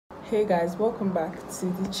Hey guys, welcome back to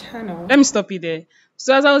the channel. Let me stop you there.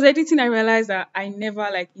 So as I was editing, I realized that I never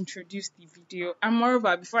introduced the video. And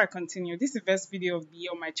moreover, before I continue, this is the first video of the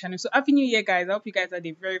year on my channel. So happy new year, guys. I hope you guys had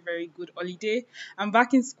a very good holiday. I'm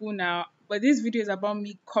back in school now, but this video is about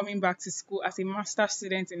me coming back to school as a master's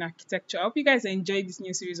student in architecture. I hope you guys enjoyed this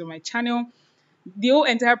new series on my channel. The whole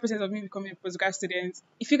entire process of me becoming a postgrad student.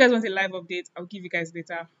 If you guys want a live update, I'll give you guys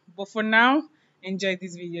later. But for now, enjoy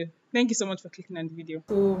this video. Thank you so much for clicking on the video.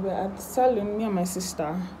 So we're at the salon, me and my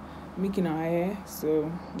sister, making our hair. So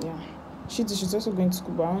yeah, she's also going to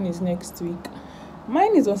school, but one is next week.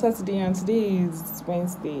 Mine is on Saturday and today is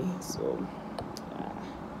Wednesday. So yeah.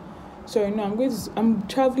 Sorry, no, I'm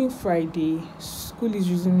traveling Friday. School is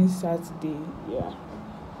resuming Saturday. Yeah.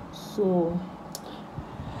 So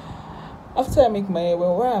after I make my hair,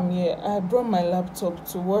 well, while I'm here, I brought my laptop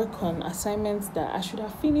to work on assignments that I should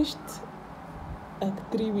have finished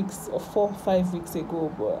like 3 weeks or 4 or 5 weeks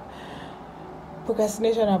ago, but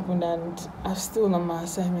procrastination happened and I'm still on my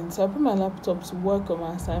assignment. So I brought my laptop to work on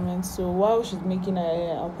my assignment. So while she's making her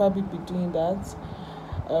hair, I'll probably be doing that.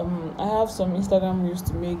 I have some Instagram reels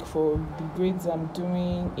to make for the grades I'm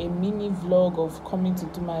doing, a mini vlog of coming to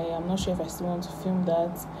do my hair. I'm not sure if I still want to film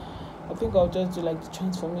that. I think I'll just do the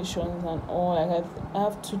transformations and all. I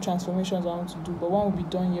have 2 transformations I want to do, but one will be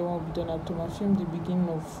done here, one will be done at home. I filmed the beginning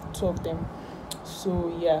of 2 of them. So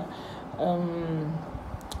yeah,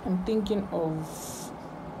 I'm thinking of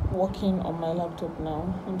working on my laptop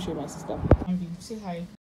now. Let me show you my sister. Say hi.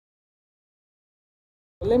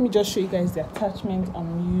 Let me just show you guys the attachment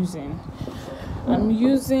I'm using. So I'm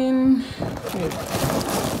using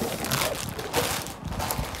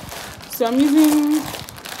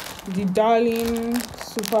the Darling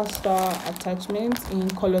Superstar attachment in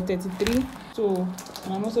color 33. So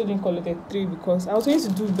I'm also doing color 33 because I was going to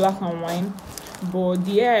do black and wine, but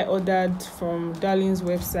the hair I ordered from Darling's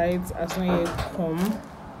website has not yet come.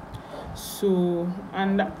 So,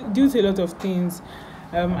 and due to a lot of things,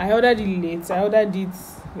 I ordered it late. I ordered it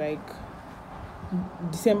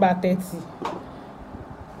December 30.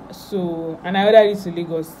 So, and I ordered it to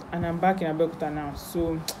Lagos, and I'm back in Abeokuta now.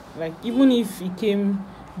 So, even if it came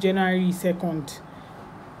January 2nd,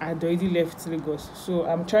 I'd already left Lagos. So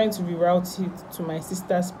I'm trying to reroute it to my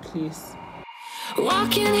sister's place.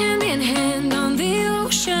 Walking hand in hand on the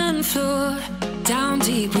ocean floor, down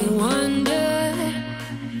deep we wonder.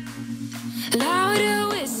 Louder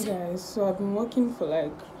whisper. Guys, so I've been working for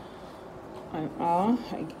an hour.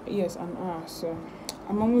 Yes, an hour. So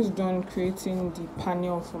I'm almost done creating the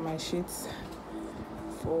panel for my sheets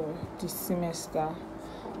for this semester.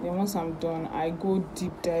 Then once I'm done, I go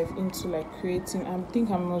deep dive into creating. I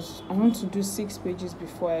want to do 6 pages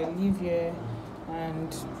before I leave here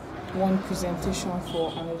and 1 presentation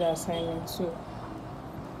for another assignment. So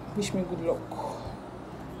wish me good luck.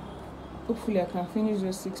 Hopefully I can finish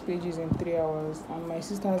those 6 pages in 3 hours, and my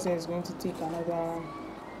sister says it's going to take another,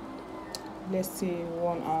 let's say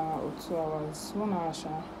 1 hour or 2 hours. 1 hour.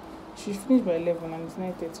 She finished by 11 and it's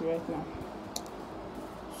 9:30 right now.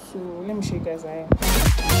 So let me show you guys how.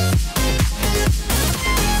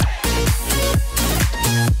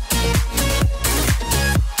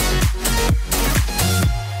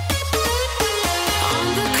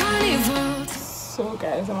 So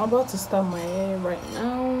guys, I'm about to start my hair right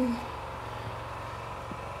now.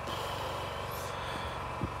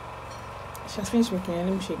 She has finished making it.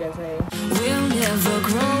 Let me show you guys how. We'll never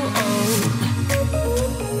grow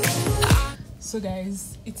old. So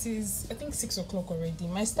guys, it is I think 6 o'clock already.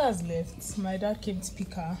 My sister has left. My dad came to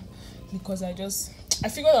pick her because I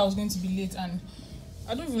figured I was going to be late, and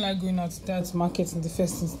I don't even like going out to that market in the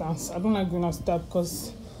first instance. I don't like going out to that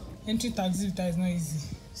because entry tax is not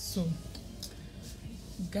easy. So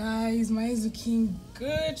guys, my hair is looking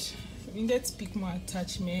good. We need to pick more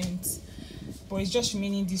attachments, but it's just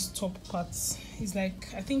remaining this top part. It's I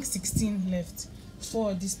think 16 left.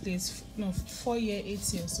 4 this place, no, 4 here, 8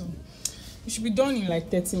 here. So we should be done in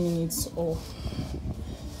 30 minutes or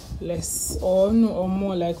less, or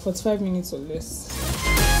more, 45 minutes or less.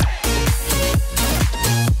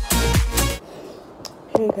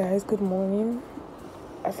 Hey guys, good morning.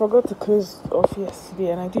 I forgot to close off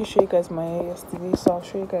yesterday, and I didn't show you guys my hair yesterday, so I'll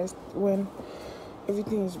show you guys when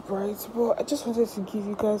everything is bright. But I just wanted to give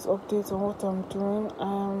you guys updates on what I'm doing.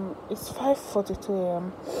 It's 5:42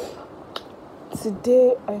 a.m.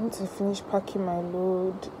 Today I need to finish packing my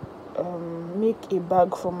load, make a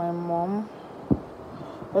bag for my mom.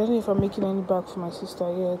 I don't know if I'm making any bag for my sister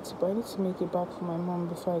yet, but I need to make a bag for my mom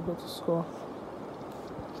before I go to school.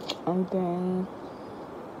 And then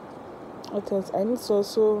what else? I need to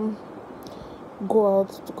also go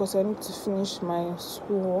out because I need to finish my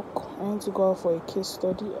schoolwork. I need to go out for a case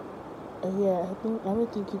study. Yeah, I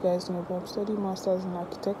don't think you guys know, but I'm studying masters in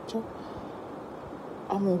architecture.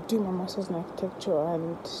 I'm gonna do my masters in architecture,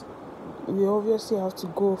 and we obviously have to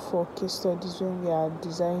go for case studies when we are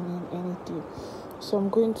designing anything. So I'm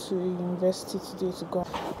going to university today to go.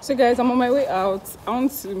 So guys, I'm on my way out. I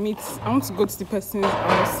want to go to the person's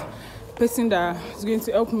house. Person that is going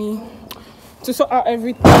to help me to sort out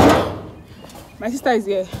everything. My sister is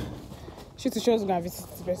here. She's going to visit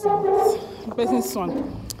the person's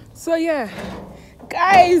son. So yeah,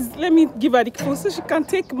 guys, let me give her the phone so she can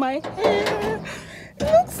take my hair. It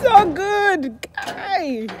looks so good,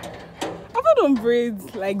 guy. I've not done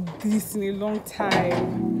braids like this in a long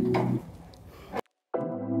time.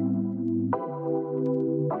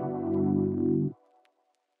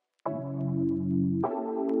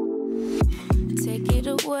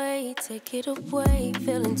 Take it away,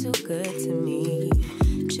 feeling too good to me.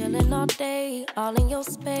 Chilling all day, all in your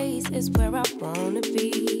space is where I wanna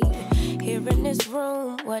be. Here in this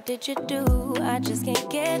room, what did you do? I just can't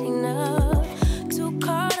get enough. Too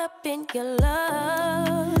caught up in your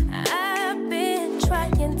love. I've been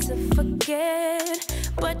trying to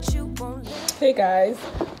forget, but you won't let. Hey guys,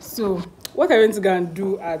 so what I went to go and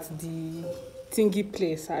do at the thingy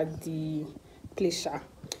place, at the place,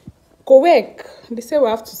 correct. They say we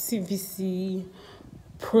have to CVC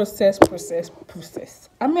process.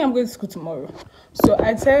 I mean, I'm going to school tomorrow, so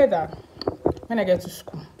I decided that when I get to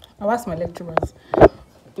school, I'll ask my lecturers.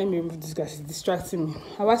 Let me remove this guy, it's distracting me.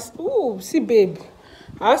 I'll ask, oh, see babe,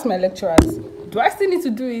 I'll ask my lecturers, do I still need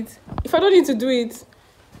to do it? If I don't need to do it,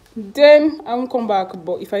 then I won't come back.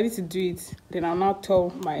 But if I need to do it, then I'll now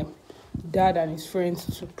tell my dad and his friends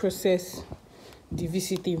to process the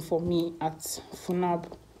visiting for me at FUNAB.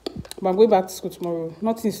 But I'm going back to school tomorrow.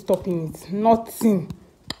 Nothing is stopping it. Nothing.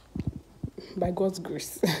 By God's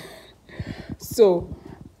grace. So,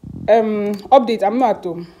 update. I'm not at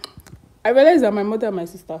home. I realized that my mother and my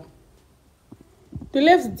sister, they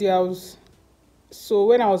left the house. So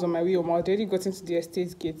when I was on my way home, I already got into the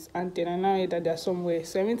estate gate, and then I now heard that they're somewhere.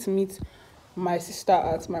 So I went to meet my sister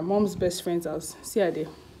at my mom's best friend's house. See her there.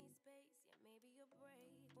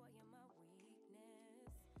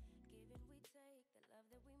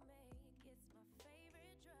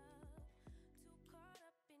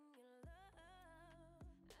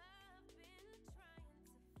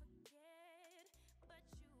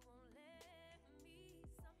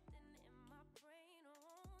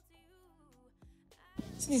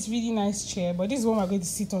 See this really nice chair, but this is one we're going to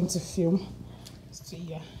sit on to film. So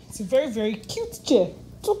yeah, it's a very, very cute chair.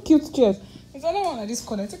 Two cute chairs. There's another one at this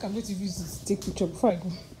corner. I think I'm going to use it to take picture before I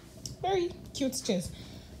go. Very cute chairs.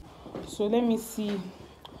 So let me see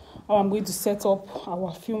how I'm going to set up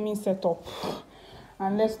our filming setup.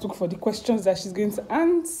 And let's look for the questions that she's going to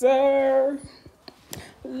answer.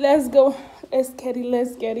 Let's go. Let's get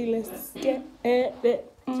it. Just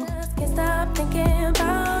can't stop thinking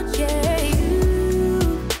about you.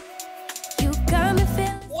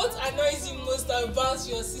 What annoys you most about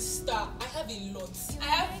your sister? I have a lot.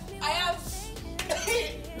 I have.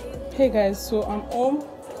 Hey guys, so I'm home.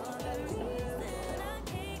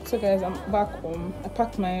 So guys, I'm back home. I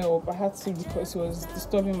packed my hair up. I had to because it was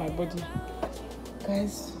disturbing my body.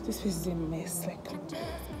 Guys, this place is a mess. Like,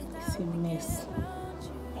 it's a mess.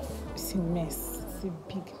 It's a mess. It's a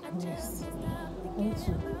big mess.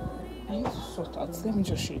 I need to sort out. Let me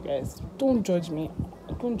just show you guys. Don't judge me.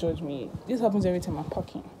 Don't judge me. This happens every time I'm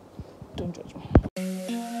packing. Don't judge me.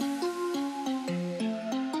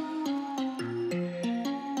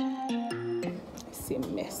 It's a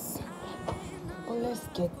mess. But let's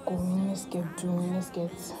get going. Let's get doing. Let's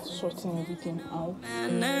get sorting everything out.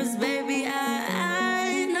 Baby,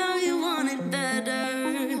 I know you want it better.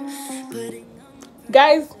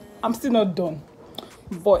 Guys, I'm still not done.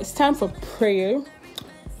 But it's time for prayer.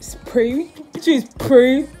 It's prayer.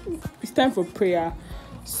 It's time for prayer.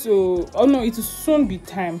 So, oh no, it will soon be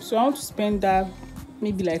time. So I want to spend that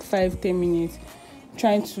maybe like 5-10 minutes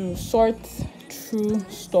trying to sort through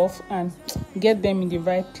stuff and get them in the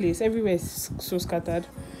right place. Everywhere is so scattered.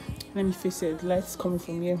 Let me face it. The light's coming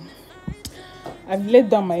from here. I've let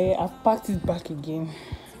down my hair. I've packed it back again.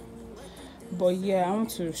 But yeah, I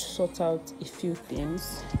want to sort out a few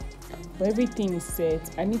things. But everything is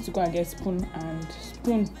set. I need to go and get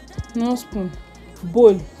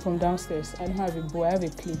bowl from downstairs. I don't have a bowl. I have a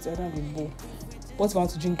plate. I don't have a bowl. What if I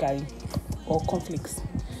want to drink curry or cornflakes?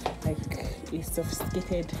 Like a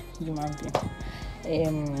sophisticated human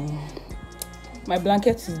being. My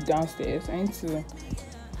blanket is downstairs. I need to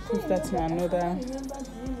put that in another.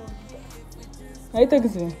 Are you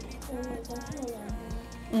taking it?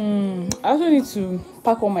 I also need to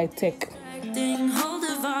pack all my tech. Hold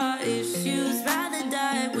of our issues, rather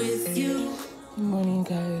die with you. Good morning,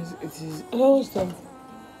 guys. It is almost time.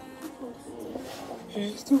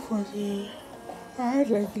 It's 2:40. I had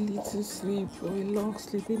like a little sleep or a long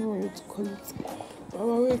sleep, anyway to call it. I'm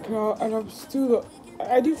awake now and I'm still.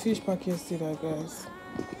 I didn't finish pack yesterday, guys.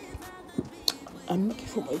 I'm looking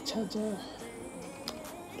for my charger.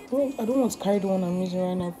 I don't want to carry the one I'm using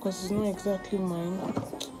right now because it's not exactly mine. I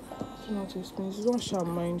don't know how to explain. It's not sharp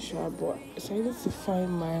mine, but so I need to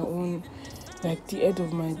find my own, like the end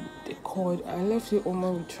of my cord. I left it on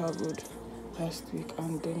when we traveled last week,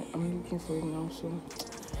 and then I'm looking for it now. So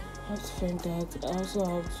I have to find that. I also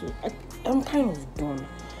have to. I'm kind of done.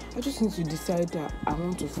 I just need to decide that I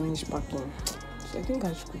want to finish packing. So I think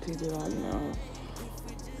I should quickly do that now.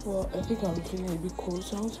 Well, I think I'm feeling a bit cold,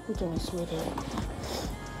 so I want to put on a sweater.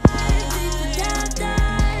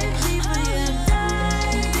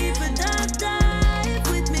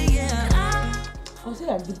 I would say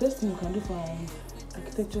like the best thing you can do for an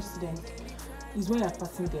architecture student is when you're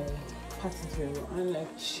passing their party very well. And like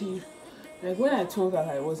when I told her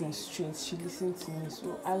I wasn't straight, she listened to me.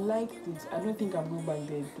 So I like it. I don't think I'm going back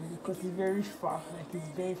there because it's very far. Like it's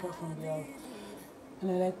very far from the house.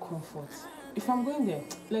 And I like comfort. If I'm going there,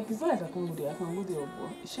 like it's not like I can go there, but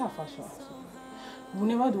it's far. So we'll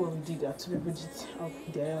never do what we did at two people did up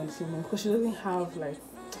there on the same one because she doesn't have like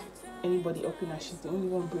anybody up in her. She's the only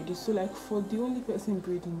one braiding. So like for the only person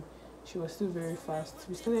braiding, she was still very fast.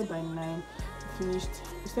 We started by 9, we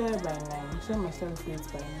started by 9. We started my start braids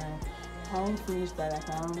by 9. I won't finish by like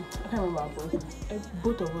around, I can't remember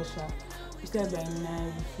both of us. We started by 9, I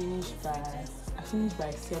finished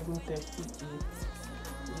by 7:38.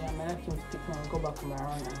 Yeah, my dad came to take me and go back to my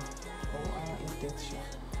around 8:30.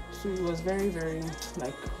 So it was very, very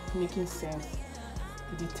like making sense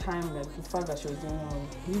at the time, like the fact that she was doing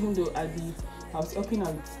it, even though I was helping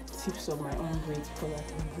out with tips of my own braids because I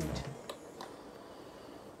can braid.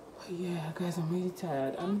 But yeah, guys, I'm really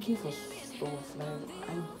tired. I'm looking for stuff. Like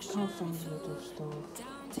I can't find a lot of stuff.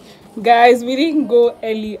 Guys, we didn't go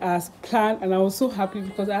early as planned, and I was so happy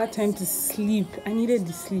because I had time to sleep. I needed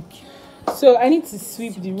the sleep. So I need to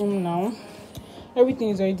sweep the room now. Everything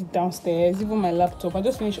is already downstairs, even my laptop. I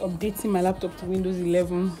just finished updating my laptop to Windows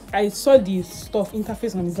 11. I saw the stuff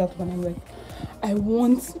interface on his laptop and I'm like, I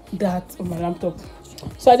want that on my laptop.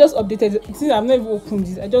 So I just updated it. Since I've never opened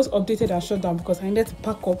this, I just updated and shut down because I needed to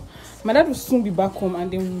pack up. My dad will soon be back home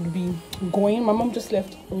and then we'll be going. My mom just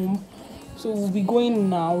left home. So we'll be going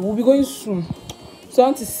now. We'll be going soon. So I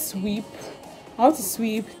want to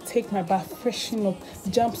sweep, take my bath, freshen up,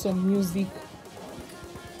 jump some music.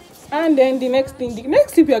 And then the next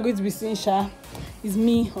clip you are going to be seeing, Sha, is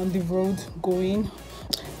me on the road going.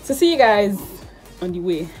 So see you guys on the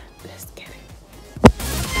way. Let's get it.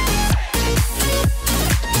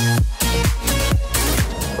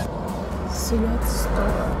 So you have to stop.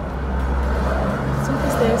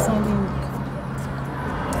 Something's there sounding in the car.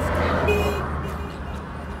 Let me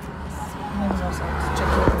also have to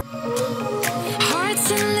check it. Hearts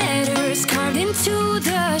and letters carved into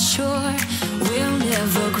the shore. We'll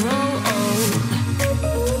never grow old.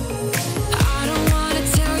 I don't want to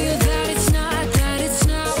tell you that it's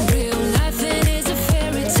not real. Nothing is a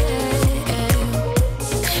fairy tale.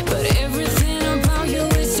 But everything about you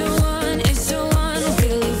is so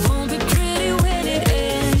unreal. It won't be pretty when it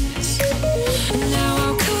ends. Now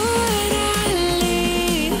how could I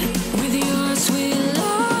leave with your sweet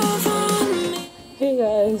love on me? Hey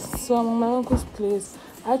guys, so I'm at my uncle's place.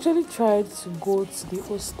 I actually tried to go to the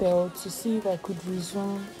hostel to see if I could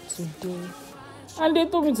resume today. And they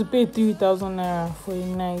told me to pay 3,000 naira for a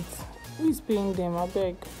night. Who is paying them? I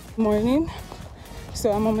beg. Morning.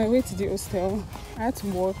 So I'm on my way to the hostel. I had to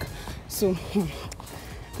walk. So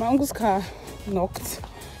my uncle's car knocked.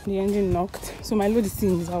 The engine knocked. So my load is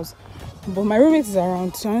still in his house. But my roommate is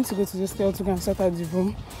around. So I need to go to the hostel to go and sort out the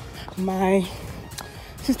room. My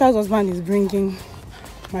sister's husband is bringing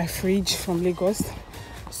my fridge from Lagos.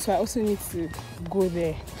 So I also need to go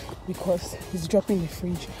there because he's dropping the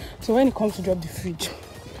fridge. So when he comes to drop the fridge,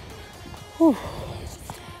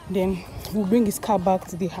 then we'll bring his car back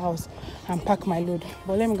to the house and pack my load.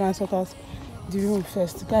 But let me go and sort out the room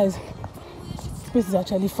first. Guys, this place is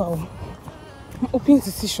actually far. I'm hoping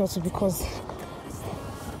to see shorter because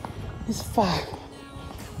it's far.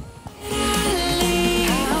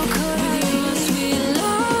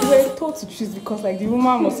 We were told to choose because like the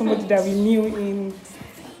woman was somebody that we knew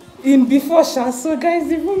in before Sha. So guys,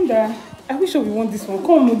 the room that I wish we want this one.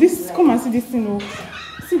 Come and see this thing. Oh.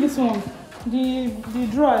 See this one. The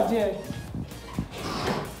drawer there.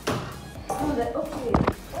 Okay.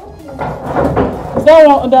 Is that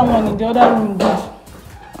one in the other room good?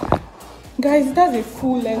 Guys, that's a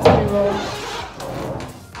full length mirror.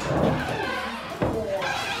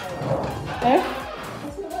 Eh?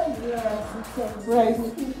 Right.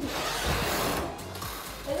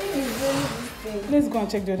 Let's go and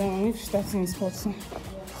check the other one if that's in spots.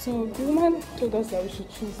 So the woman told us that we should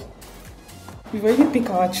choose. We've already picked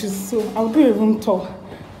our choose, so I'll do a room tour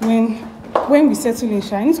when we settle in.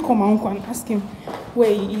 I need to call my uncle and ask him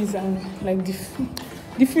where he is, and like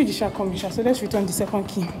the fridge shall come. So let's return the second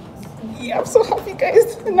key. Yeah, I'm so happy,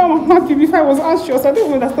 guys. Now I'm happy. Before I was anxious, I don't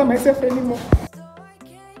even understand myself anymore.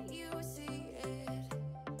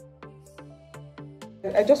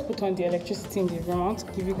 I just put on the electricity in the room. I want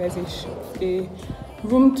to give you guys a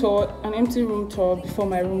room tour, an empty room tour before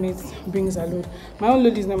my roommate brings her load. My own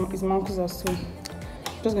load is my uncle's house, so I'm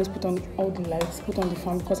just going to put on all the lights, put on the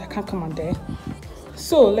fan because I can't come out there.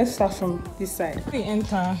 So let's start from this side. We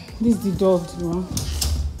enter, this is the door of the room,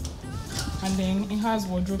 and then it has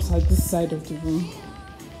wardrobes at this side of the room.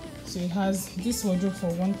 So it has this wardrobe for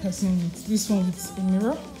one person, with this one with a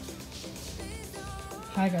mirror.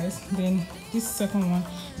 Hi guys. Then this second one,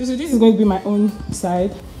 so this is going to be my own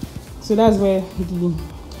side, so that's where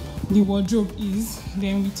the wardrobe is.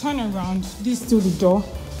 Then we turn around, this is still the door,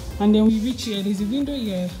 and then we reach here. There's a window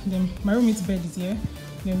here, then my roommate's bed is here,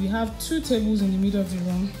 then we have 2 tables in the middle of the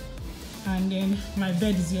room, and then my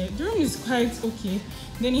bed is here. The room is quite okay.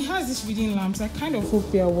 Then it has these reading lamps. I kind of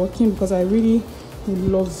hope they are working because I really would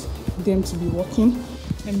love them to be working.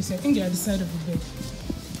 Let me see, I think they are the side of the bed.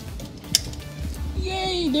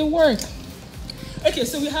 Yay, they work. Okay,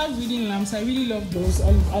 so we have reading lamps. I really love those.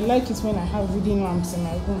 I like it when I have reading lamps in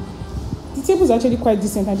my room. The table is actually quite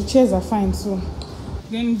decent and the chairs are fine. So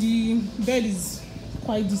then the bed is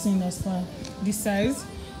quite decent as far the size.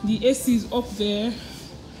 The AC is up there,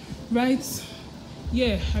 right?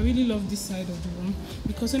 Yeah, I really love this side of the room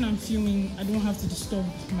because when I'm filming, I don't have to disturb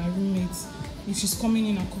my roommate if she's coming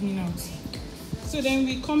in and coming out. So then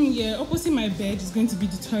we come here. Opposite my bed is going to be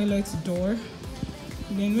the toilet door.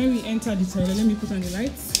 Then when we enter the toilet, let me put on the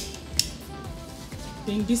lights.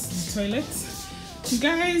 Then this is the toilet.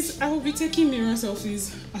 Guys, I will be taking mirror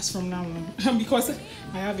selfies as from now on because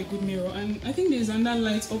I have a good mirror, and I think there's another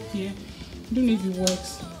light up here. I don't know if it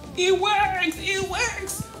works. It works! It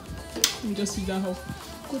works! Let me just figure that out.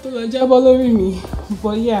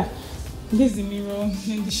 But yeah, this is the mirror.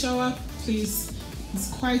 Then the shower place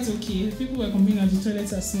is quite okay. People were complaining that the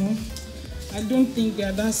toilets are small. I don't think they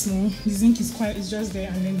are that small. The zinc is quite, it's just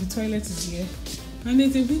there, and then the toilet is here. And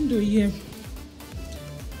there's a window here.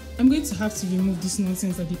 I'm going to have to remove this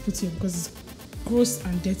nonsense that they put here because it's gross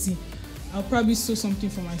and dirty. I'll probably sew something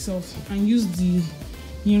for myself and use the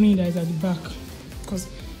earring that is at the back because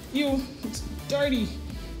it's dirty.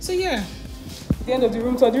 So yeah, the end of the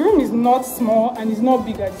room. So the room is not small and it's not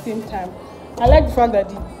big at the same time. I like the fact that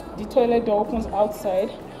the toilet door opens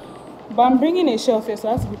outside. But I'm bringing a shelf here, so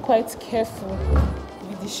I have to be quite careful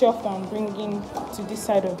with the shelf that I'm bringing to this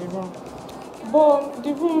side of the room. But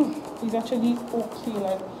the room is actually okay.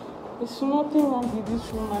 Like, there's nothing wrong with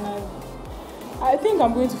this room, and I think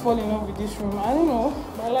I'm going to fall in love with this room. I don't know,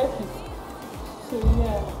 but I like it. So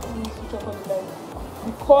yeah, let me switch off all the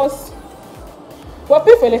lights. Because we're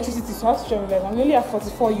paying for electricity, so I have to switch off the lights. I only have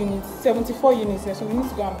 44 units, 74 units here, so we need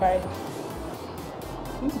to go and buy.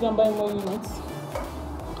 More units.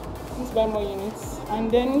 Buy more units, and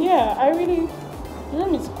then yeah, the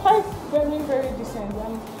room is quite very, very decent,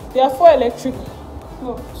 and there are 4 electric,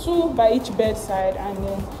 2 by each bedside and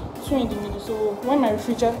then 2 in the middle, so when my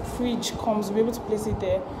fridge comes, we'll be able to place it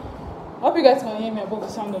there. I hope you guys can hear me above the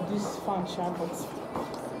sound of this fan,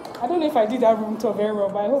 but I don't know if I did that room tour very well,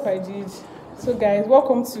 but I hope I did. So guys,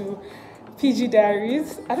 welcome to PG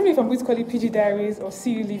Diaries. I don't know if I'm going to call it PG Diaries or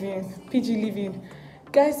See You Living, PG Living.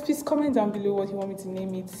 Guys, please comment down below what you want me to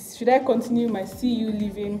name it. Should I continue my See You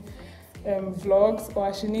Living vlogs, or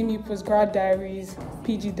I should name it Post-Grad Diaries,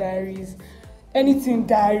 PG Diaries, anything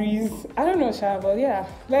Diaries? I don't know, Sha, but yeah,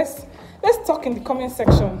 let's talk in the comment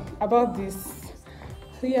section about this.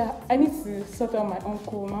 So yeah, I need to sort out my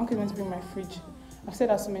uncle. My uncle is going to bring my fridge. I've said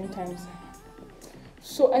that so many times.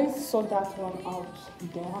 So I need to sort that one out.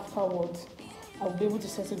 Then afterwards, I'll be able to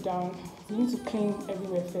settle down. We need to clean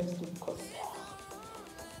everywhere first though, because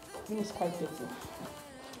it's quite dirty.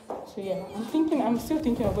 So yeah, I'm still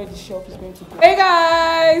thinking of where the shelf is going to go. Hey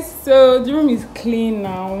guys, so the room is clean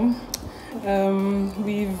now.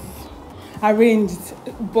 We've arranged,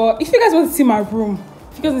 but if you guys want to see my room,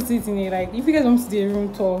 if you guys want to see it in here, like if you guys want to do a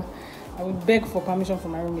room tour, I would beg for permission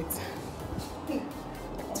from my roommate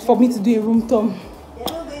for me to do a room tour.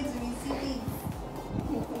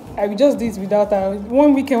 I will just do it without her.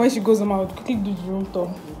 One weekend when she goes home, I would quickly do the room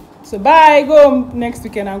tour. So bye, go home next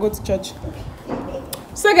weekend and go to church.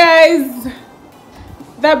 So guys,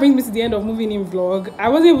 that brings me to the end of moving in vlog. I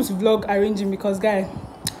wasn't able to vlog arranging because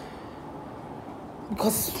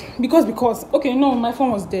okay, no, my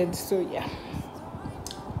phone was dead, so yeah.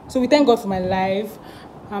 So we thank God for my life.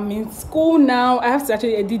 I'm in school now. I have to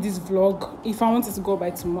actually edit this vlog if I want it to go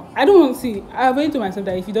by tomorrow. I don't want to see. I've already told myself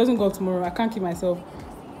that if it doesn't go tomorrow, I can't keep myself.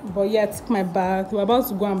 But yeah, I took my bath. We're about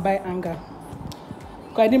to go and buy hanger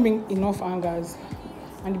because I didn't bring enough hangers,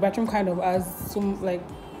 and the bathroom kind of has some like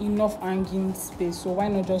enough hanging space. So why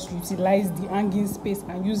not just utilize the hanging space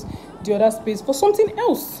and use the other space for something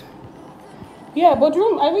else? Yeah, but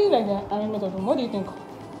room, I really like the arrangement of room. What do you think?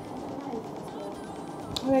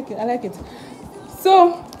 I like it.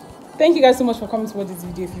 So, thank you guys so much for coming to watch this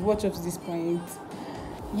video. If you watch up to this point,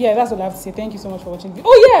 yeah, that's all I have to say. Thank you so much for watching.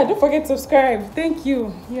 Oh yeah, don't forget to subscribe. Thank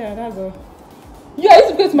you. Yeah, that's all. Yeah, you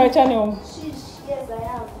subscribe to my channel. Yes, I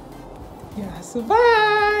have. Yeah, so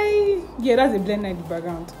bye. Yeah, that's a blend in the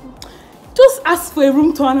background. Just ask for a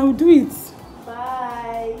room tour and I will do it.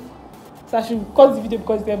 Bye. So I should cut the video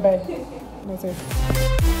because they're bye. That's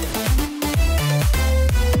it.